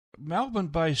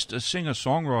Melbourne-based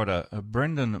singer-songwriter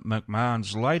Brendan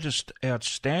McMahon's latest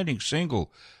outstanding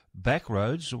single,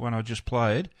 Backroads, the one I just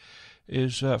played,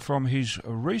 is from his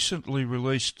recently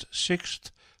released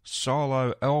sixth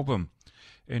solo album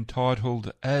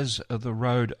entitled As the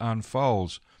Road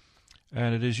Unfolds.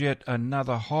 And it is yet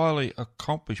another highly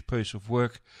accomplished piece of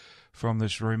work from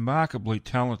this remarkably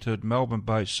talented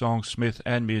Melbourne-based songsmith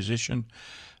and musician.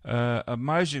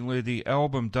 Amazingly, the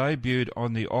album debuted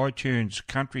on the iTunes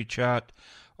country chart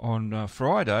on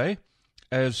Friday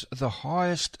as the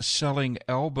highest-selling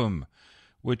album,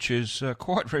 which is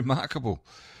quite remarkable.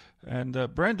 And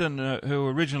Brendan, who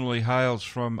originally hails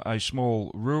from a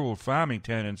small rural farming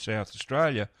town in South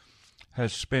Australia,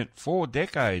 has spent 4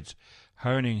 decades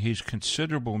honing his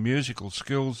considerable musical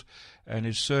skills and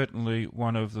is certainly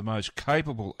one of the most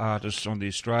capable artists on the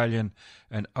Australian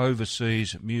and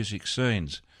overseas music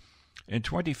scenes. In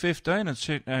 2015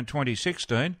 and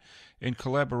 2016, in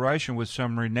collaboration with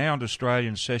some renowned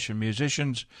Australian session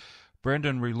musicians,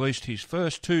 Brendan released his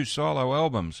first 2 solo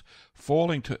albums,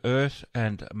 Falling to Earth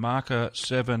and Marker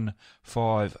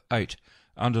 758,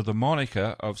 under the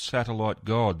moniker of Satellite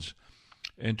Gods.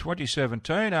 In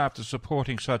 2017, after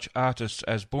supporting such artists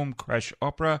as Boom Crash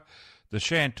Opera, the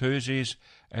Shantuzis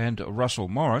and Russell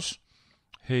Morris,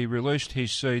 he released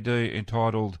his CD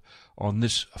entitled On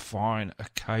This Fine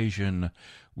Occasion,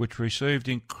 which received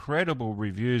incredible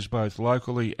reviews both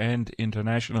locally and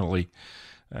internationally.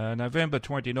 November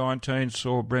 2019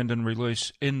 saw Brendan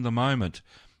release In the Moment,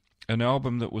 an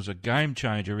album that was a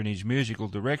game-changer in his musical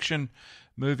direction,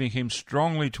 moving him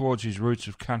strongly towards his roots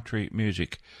of country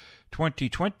music.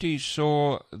 2020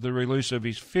 saw the release of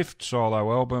his 5th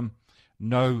solo album,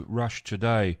 No Rush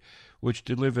Today, which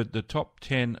delivered the top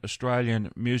 10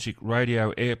 Australian music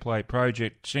radio airplay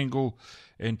project single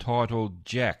entitled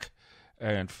Jack,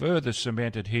 and further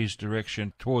cemented his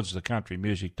direction towards the country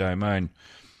music domain.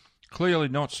 Clearly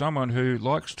not someone who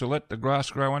likes to let the grass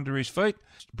grow under his feet,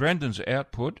 Brendan's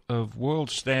output of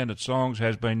world-standard songs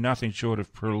has been nothing short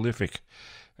of prolific,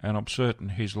 and I'm certain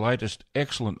his latest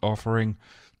excellent offering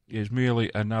is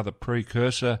merely another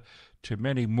precursor to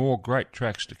many more great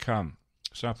tracks to come,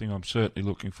 something I'm certainly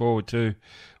looking forward to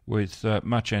with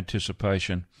much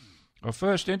anticipation. I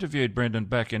first interviewed Brendan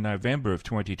back in November of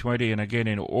 2020 and again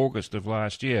in August of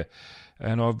last year,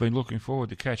 and I've been looking forward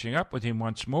to catching up with him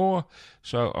once more,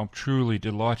 so I'm truly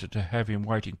delighted to have him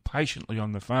waiting patiently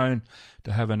on the phone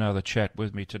to have another chat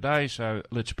with me today, so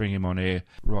let's bring him on air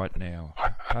right now.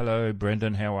 Hello,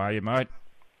 Brendan, how are you, mate?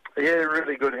 Yeah,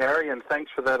 really good, Harry, and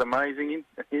thanks for that amazing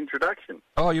introduction.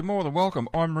 Oh, you're more than welcome.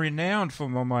 I'm renowned for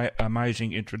my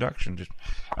amazing introduction. Just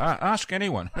ask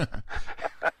anyone.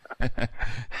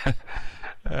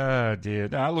 Oh dear.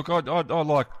 No, look, I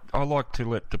like to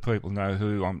let the people know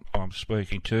who I'm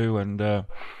speaking to, and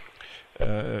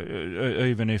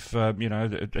even if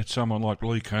it's someone like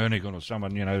Lee Kernaghan or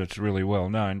someone that's really well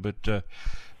known, but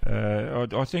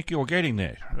I think you're getting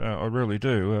there. I really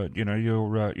do.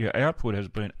 Your output has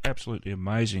been absolutely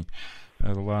amazing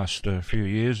the last few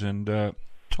years, and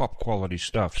top quality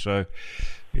stuff. So,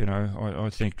 I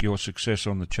think your success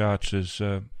on the charts is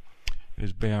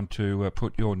bound to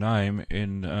put your name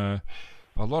in a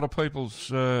lot of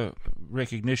people's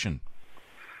recognition.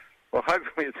 Well,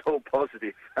 hopefully it's all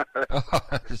positive.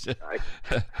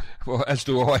 Well, as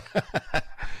do I.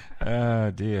 Oh,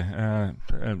 dear.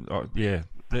 Yeah.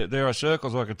 There are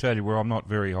circles, I can tell you, where I'm not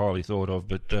very highly thought of,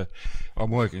 but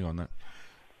I'm working on that.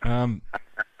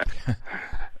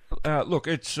 Look,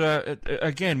 it's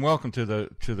again, welcome to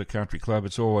the Country Club.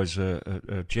 It's always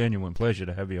a genuine pleasure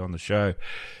to have you on the show.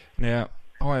 Now,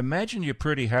 I imagine you're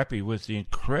pretty happy with the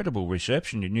incredible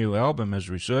reception your new album has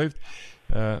received.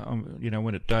 When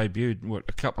it debuted,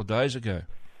 a couple of days ago.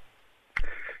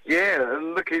 Yeah,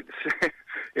 look,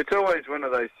 it's always one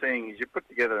of those things. You put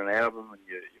together an album and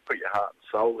you put your heart and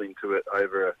soul into it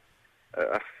over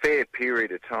a fair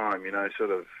period of time.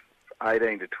 Sort of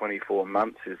 18 to 24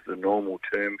 months is the normal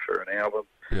term for an album.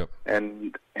 Yep.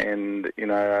 And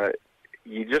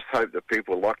you just hope that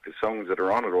people like the songs that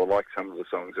are on it, or like some of the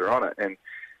songs that are on it. And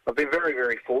I've been very,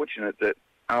 very fortunate that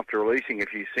after releasing a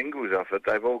few singles off it,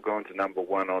 they've all gone to number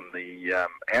 1 on the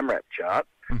AMRAP chart,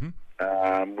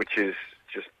 which is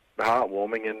just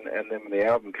heartwarming. And then when the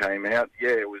album came out,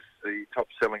 it was the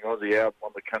top-selling Aussie album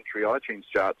on the country iTunes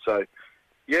chart. So,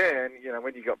 yeah, and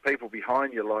when you got people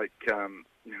behind you like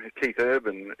Keith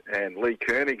Urban and Lee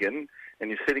Kernaghan, and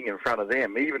you're sitting in front of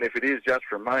them, even if it is just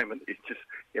for a moment,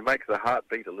 it makes the heart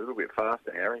beat a little bit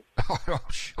faster, Harry. Oh, I'm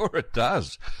sure it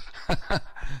does.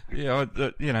 Yeah,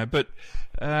 but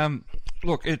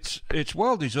look, it's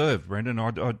well deserved, Brendan.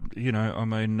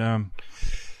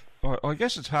 I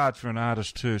guess it's hard for an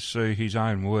artist to see his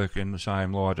own work in the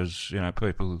same light as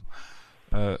people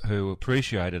who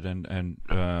appreciate it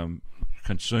and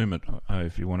consume it,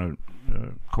 if you want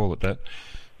to call it that.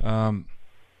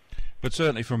 But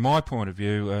certainly, from my point of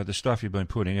view, the stuff you've been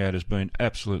putting out has been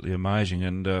absolutely amazing,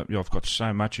 and I've got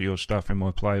so much of your stuff in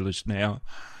my playlist now.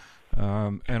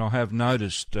 And I have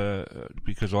noticed,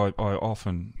 because I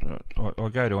often I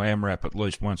go to AMRAP at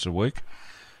least once a week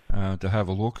to have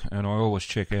a look, and I always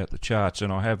check out the charts,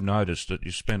 and I have noticed that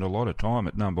you spend a lot of time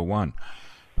at number one,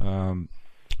 a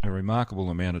remarkable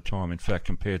amount of time, in fact,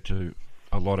 compared to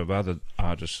a lot of other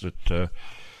artists that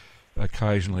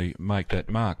occasionally make that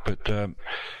mark. But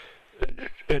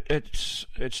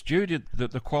it's due to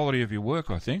the quality of your work,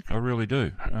 I think. I really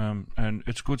do, and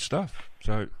it's good stuff.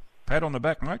 So, pat on the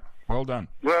back, mate. Well done.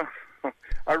 Well,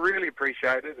 I really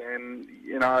appreciate it,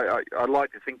 and I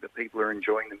like to think that people are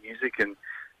enjoying the music, and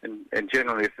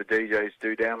generally, if the DJs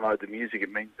do download the music,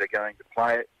 it means they're going to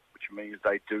play it, which means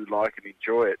they do like and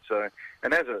enjoy it. So,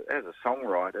 and as a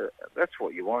songwriter, that's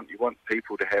what you want. You want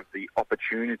people to have the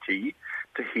opportunity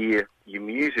to hear your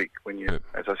music when you,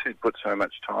 as I said, put so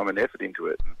much time and effort into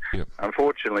it. Yep.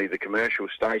 Unfortunately, the commercial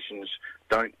stations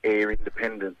don't air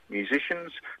independent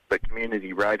musicians, but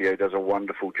community radio does a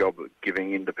wonderful job of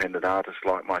giving independent artists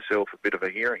like myself a bit of a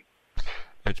hearing.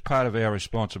 It's part of our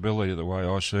responsibility, the way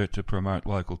I see it, to promote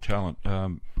local talent,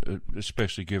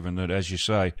 especially given that, as you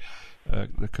say,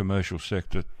 the commercial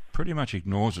sector pretty much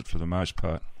ignores it for the most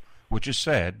part, which is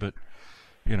sad, but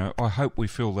I hope we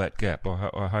fill that gap.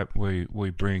 I hope we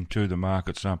bring to the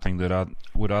market something that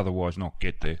would otherwise not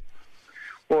get there.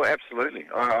 Well, absolutely.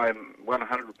 I'm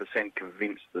 100%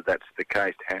 convinced that that's the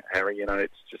case, Harry.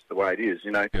 It's just the way it is.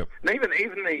 Yep. And even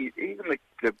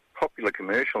the popular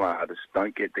commercial artists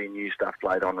don't get their new stuff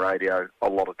played on radio a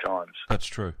lot of times. That's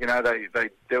true. They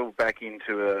delve back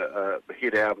into a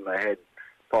hit album they had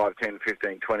 5, 10,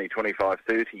 15, 20, 25,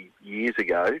 30 years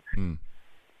ago, and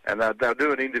they'll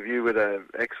do an interview with a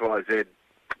XYZ,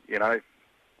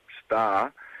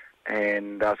 star,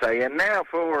 and they'll say, and now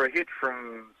for a hit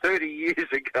from 30 years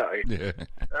ago. Yeah.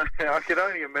 I can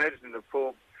only imagine the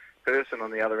poor person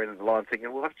on the other end of the line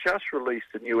thinking, well, I've just released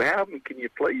a new album. Can you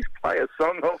please play a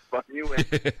song off my new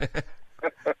album?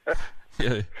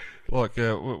 Yeah. Like,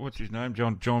 what's his name?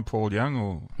 John Paul Young?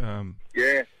 Or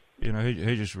yeah.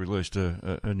 He just released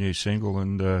a new single,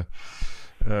 and I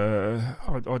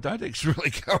don't think it's really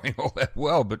going all that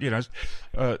well, but,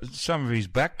 some of his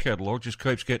back catalogue just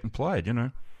keeps getting played,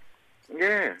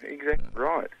 Yeah, exactly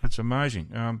right. It's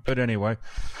amazing. But anyway,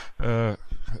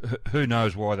 who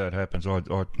knows why that happens?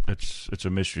 It's a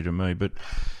mystery to me. But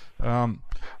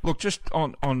look, just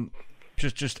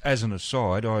just as an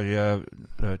aside, I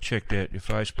checked out your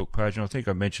Facebook page, and I think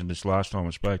I mentioned this last time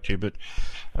I spoke to you. But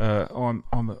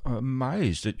I'm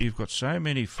amazed that you've got so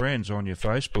many friends on your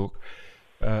Facebook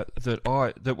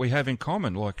that we have in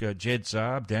common, like Jed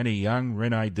Zarb, Danny Young,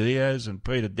 Rene Diaz, and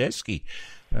Peter Desky,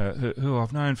 who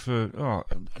I've known for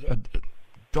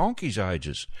donkey's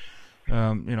ages.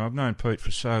 I've known Pete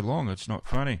for so long, it's not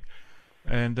funny.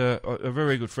 And a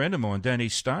very good friend of mine, Danny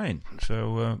Stain.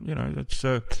 So, it's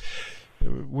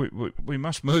we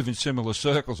must move in similar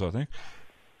circles, I think.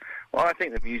 Well, I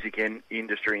think the music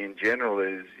industry in general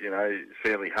is,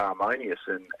 fairly harmonious,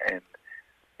 and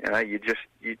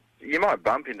you might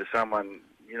bump into someone,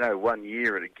 1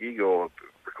 year at a gig or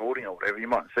recording or whatever. You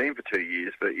might see him for 2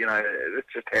 years, but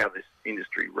that's just how this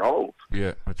industry rolls.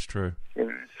 Yeah, that's true.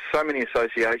 So many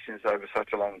associations over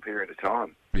such a long period of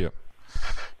time. Yeah,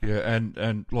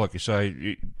 and like you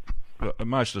say,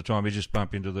 most of the time you just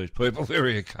bump into these people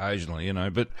very occasionally,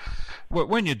 But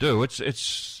when you do, it's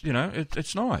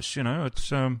nice,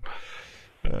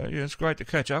 It's great to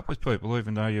catch up with people,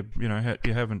 even though you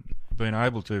haven't been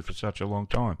able to for such a long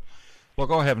time.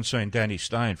 Like, I haven't seen Danny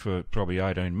Stain for probably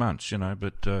 18 months,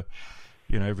 but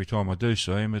every time I do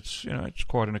see him, it's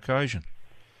quite an occasion.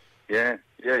 Yeah,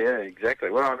 exactly.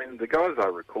 Well, I mean, the guys I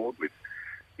record with,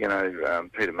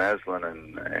 Peter Maslin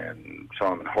and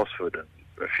Simon Hosford and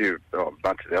a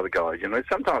bunch of the other guys,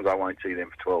 sometimes I won't see them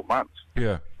for 12 months.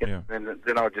 Yeah. And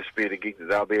then I'll just be at a gig that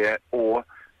they'll be at, or,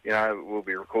 we'll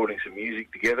be recording some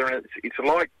music together, and it's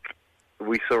like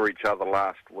we saw each other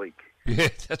last week. Yeah,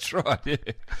 that's right.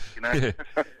 Yeah,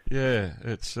 yeah.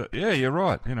 It's you're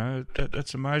right.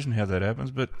 That's amazing how that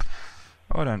happens. But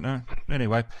I don't know.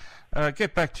 Anyway,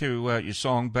 get back to your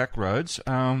song "Backroads."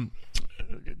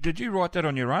 Did you write that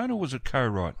on your own, or was it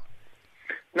co-write?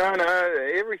 No.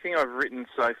 Everything I've written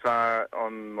so far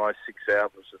on my 6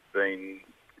 albums have been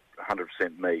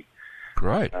 100% me.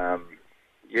 Great.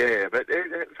 Yeah, but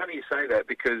it's funny you say that,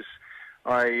 because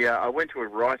I went to a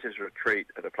writers' retreat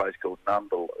at a place called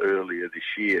Nundle earlier this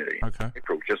year in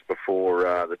April, just before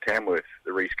the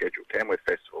rescheduled Tamworth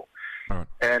Festival. Right.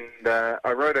 And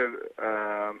I wrote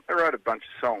a bunch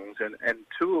of songs, and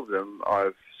two of them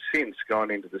I've since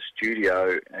gone into the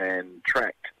studio and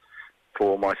tracked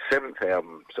for my 7th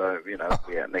album. So, it'll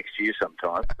be out next year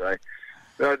sometime. So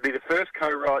that'd be the first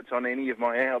co-writes on any of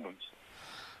my albums.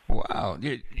 Wow.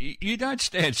 You don't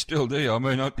stand still, do you? I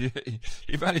mean,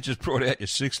 you've only just brought out your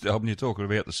 6th album. You're talking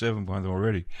about the 7th one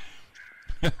already.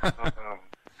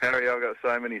 Harry, I've got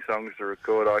so many songs to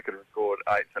record. I could record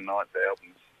 8th and 9th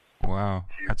albums. Wow,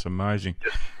 that's amazing.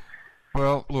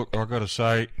 Well, look, I've got to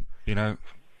say,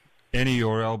 any of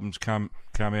your albums come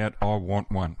out, I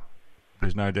want one.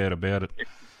 There's no doubt about it.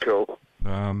 Cool.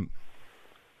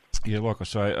 Yeah, like I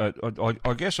say,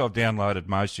 I guess I've downloaded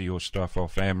most of your stuff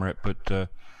off AMRAP, but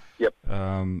yep.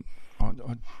 I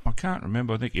can't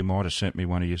remember. I think you might have sent me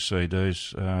one of your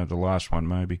CDs, the last one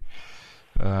maybe.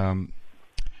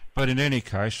 But in any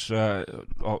case,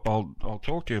 I'll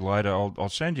talk to you later. I'll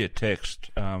send you a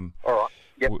text. All right.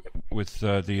 Yep. With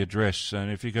the address,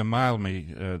 and if you can mail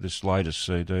me this latest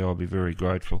CD, I'll be very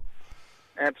grateful.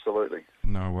 Absolutely.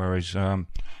 No worries.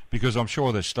 Because I'm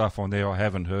sure there's stuff on there I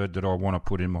haven't heard that I want to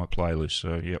put in my playlist.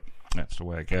 So, yep, that's the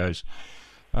way it goes.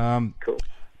 Cool.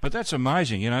 But that's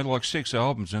amazing, like 6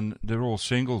 albums, and they're all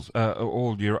singles,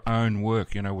 all your own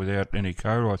work, without any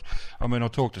co-writes. I mean, I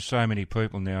talk to so many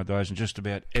people nowadays, and just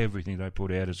about everything they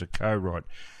put out is a co-write.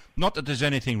 Not that there's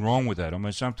anything wrong with that. I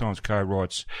mean, sometimes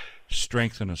co-writes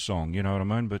strengthen a song, you know what I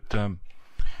mean? But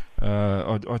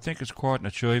I think it's quite an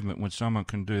achievement when someone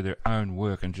can do their own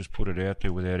work and just put it out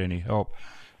there without any help.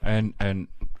 And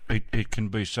it can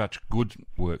be such good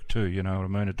work too, you know what I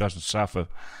mean? It doesn't suffer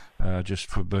just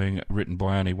for being written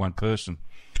by only one person,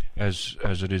 as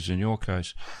it is in your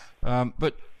case.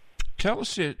 But tell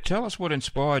us what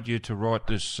inspired you to write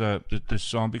this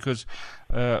song, because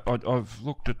I've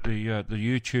looked at the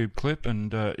YouTube clip,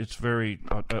 and it's very.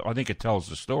 I think it tells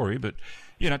the story, but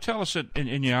tell us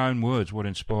in your own words what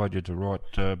inspired you to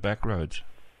write Backroads.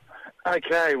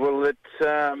 Okay, well,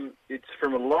 it's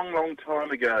from a long, long time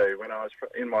ago when I was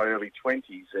in my early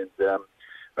 20s, and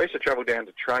I used to travel down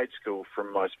to trade school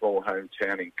from my small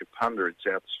hometown in Kapunda in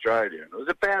South Australia, and it was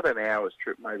about an hour's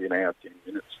trip, maybe an hour, 10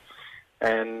 minutes,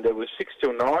 and it was 6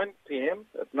 till 9 p.m.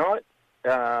 at night.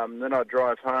 Then I'd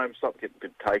drive home, stop, get a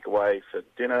good takeaway for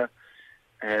dinner,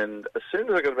 and as soon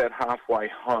as I got about halfway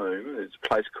home, there's a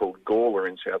place called Gawler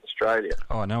in South Australia.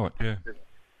 Oh, I know it, yeah.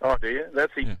 Oh, do you?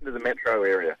 That's the end of the metro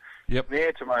area. Yep.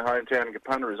 Near to my hometown in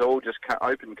Kapunda is all just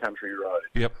open country road.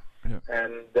 Yep.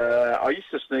 And I used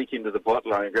to sneak into the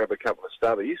bottle and grab a couple of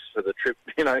stubbies for the trip,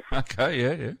 Okay,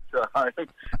 yeah. To home.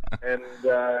 And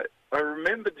I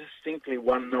remember distinctly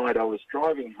one night I was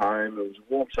driving home. It was a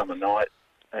warm summer night,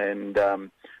 and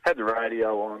had the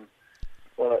radio on,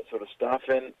 all that sort of stuff.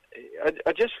 And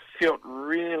I just felt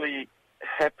really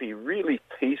happy, really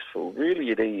peaceful, really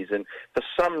at ease. And for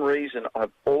some reason,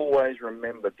 I've always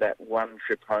remembered that one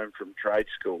trip home from trade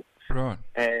school. Right.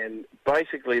 And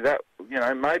basically that,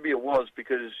 maybe it was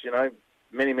because,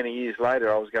 many, many years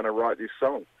later I was going to write this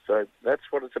song. So that's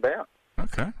what it's about.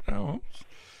 Okay. Oh, well,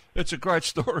 it's a great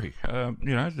story.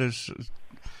 There's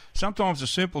sometimes the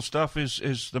simple stuff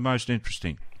is the most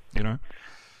interesting, Yeah.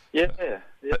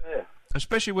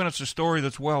 Especially when it's a story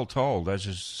that's well told, as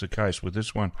is the case with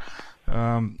this one.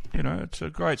 It's a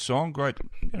great song, great,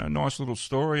 nice little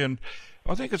story, and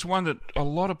I think it's one that a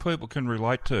lot of people can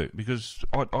relate to, because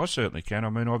I certainly can. I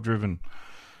mean, I've driven,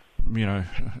 I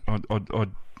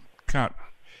can't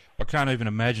even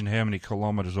imagine how many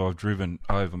kilometres I've driven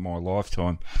over my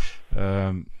lifetime,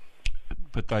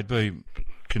 but it'd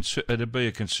be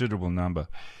a considerable number,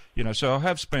 So I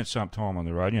have spent some time on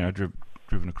the road,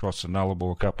 driven across the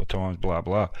Nullarbor a couple of times, blah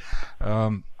blah.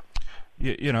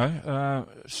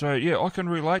 So yeah, I can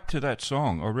relate to that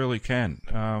song. I really can,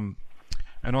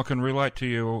 and I can relate to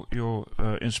your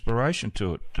inspiration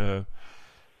to it.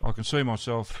 I can see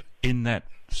myself in that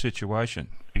situation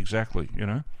exactly.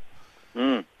 Yeah,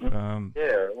 when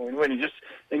you're just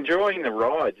enjoying the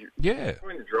ride. Yeah,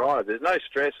 enjoying the drive. There's no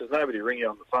stress. There's nobody ringing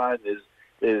on the phone.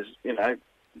 There's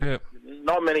Yep.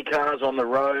 Not many cars on the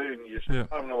road, and you're just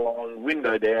coming along,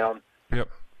 window down. Yep.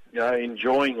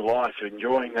 Enjoying life,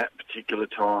 enjoying that particular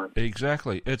time.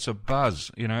 Exactly. It's a buzz,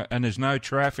 and there's no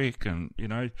traffic, and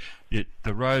the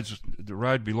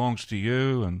road belongs to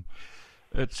you, and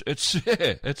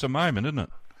it's a moment, isn't it?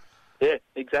 Yeah,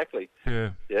 exactly.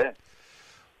 Yeah. Yeah.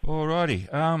 Alrighty.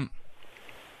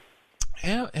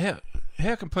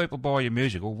 How can people buy your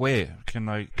music, or where can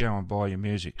they go and buy your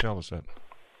music? Tell us that.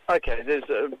 Okay, there's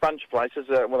a bunch of places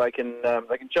where they can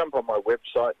jump on my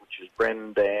website, which is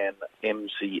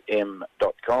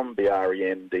brendanmcm.com,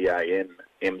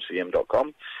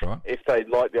 BRENDANMCM.com. Right. If they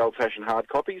like the old-fashioned hard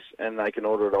copies, and they can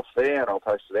order it off there, and I'll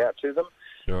post it out to them.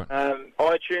 Right.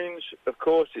 iTunes, of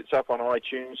course, it's up on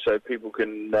iTunes, so people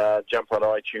can jump on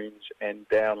iTunes and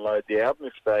download the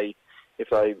album if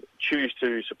they choose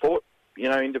to support,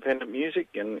 independent music,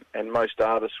 and most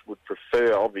artists would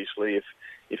prefer, obviously, if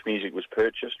music was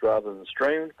purchased rather than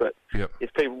streamed. But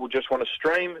if people just want to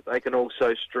stream, they can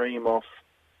also stream off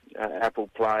Apple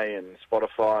Play and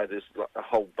Spotify. There's a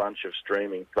whole bunch of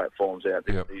streaming platforms out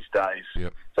there these days.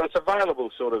 Yep. So it's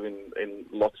available sort of in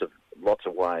lots of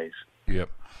ways. Yep.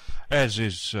 As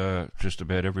is just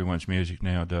about everyone's music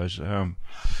nowadays.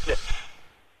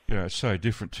 It's so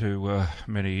different to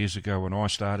many years ago when I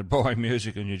started buying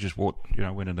music, and you just went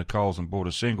into Coles and bought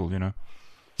a single,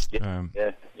 Yeah.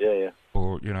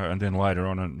 Or, and then later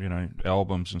on,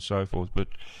 albums and so forth. But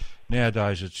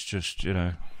nowadays it's just,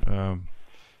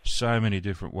 so many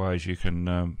different ways you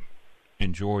can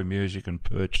enjoy music and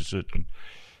purchase it. And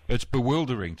it's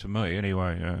bewildering to me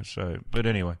anyway. But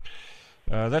anyway,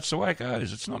 that's the way it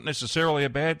goes. It's not necessarily a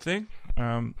bad thing.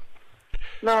 No,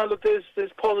 look, there's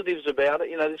positives about it.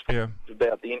 There's positives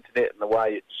about the internet and the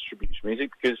way it distributes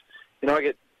music, because, I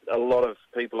get a lot of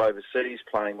people overseas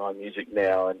playing my music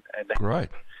now, and Great.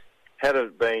 Had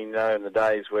it been in the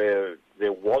days where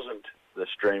there wasn't the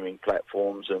streaming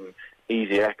platforms and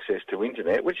easy access to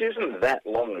internet, which isn't that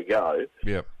long ago,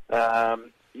 then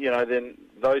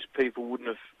those people wouldn't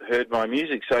have heard my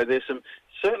music. So there's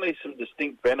certainly some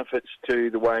distinct benefits to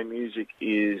the way music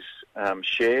is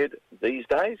shared these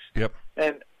days. Yep.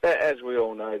 And as we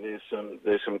all know, there's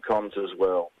some cons as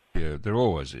well. Yeah, there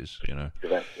always is. To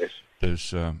that, yes. There's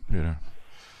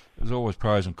there's always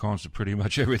pros and cons to pretty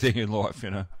much everything in life.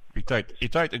 You take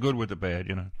the good with the bad.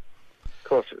 Of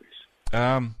course it is.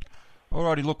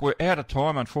 Alrighty, look, we're out of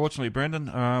time, unfortunately, Brendan.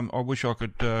 I wish I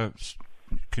could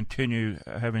continue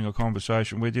having a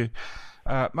conversation with you.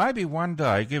 Maybe one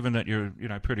day, given that you're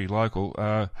pretty local,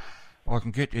 I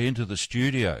can get you into the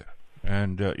studio,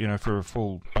 and for a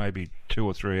full maybe 2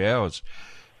 or 3 hours,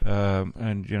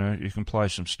 and you can play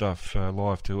some stuff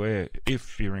live to air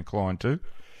if you're inclined to.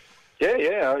 Yeah.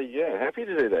 Happy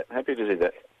to do that.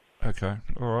 Okay,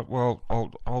 all right. Well,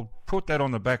 I'll put that on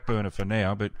the back burner for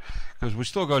now, but because we've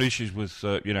still got issues with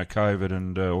COVID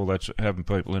and all that, having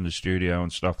people in the studio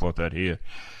and stuff like that here.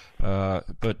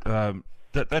 But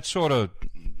that's sort of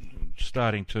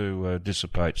starting to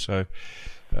dissipate. So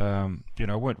when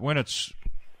it's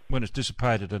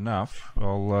dissipated enough,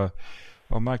 I'll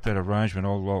make that arrangement.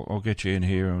 I'll get you in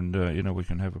here, and we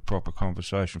can have a proper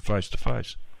conversation face to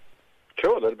face.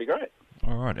 Sure, that'd be great.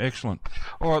 All right, excellent.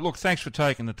 All right, look, thanks for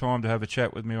taking the time to have a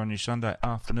chat with me on your Sunday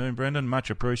afternoon, Brendan.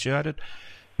 Much appreciated.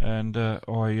 And I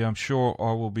am sure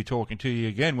I will be talking to you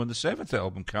again when the 7th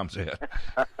album comes out.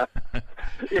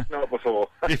 If not before.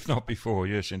 If not before,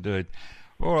 yes, indeed.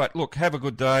 All right, look, have a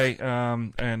good day,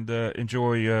 and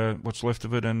enjoy what's left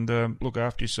of it, and look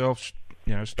after yourself.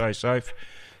 Stay safe,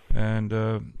 and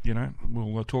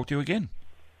we'll talk to you again.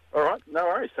 All right, no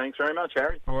worries. Thanks very much,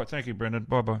 Harry. All right, thank you, Brendan.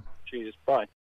 Bye-bye. Cheers. Bye.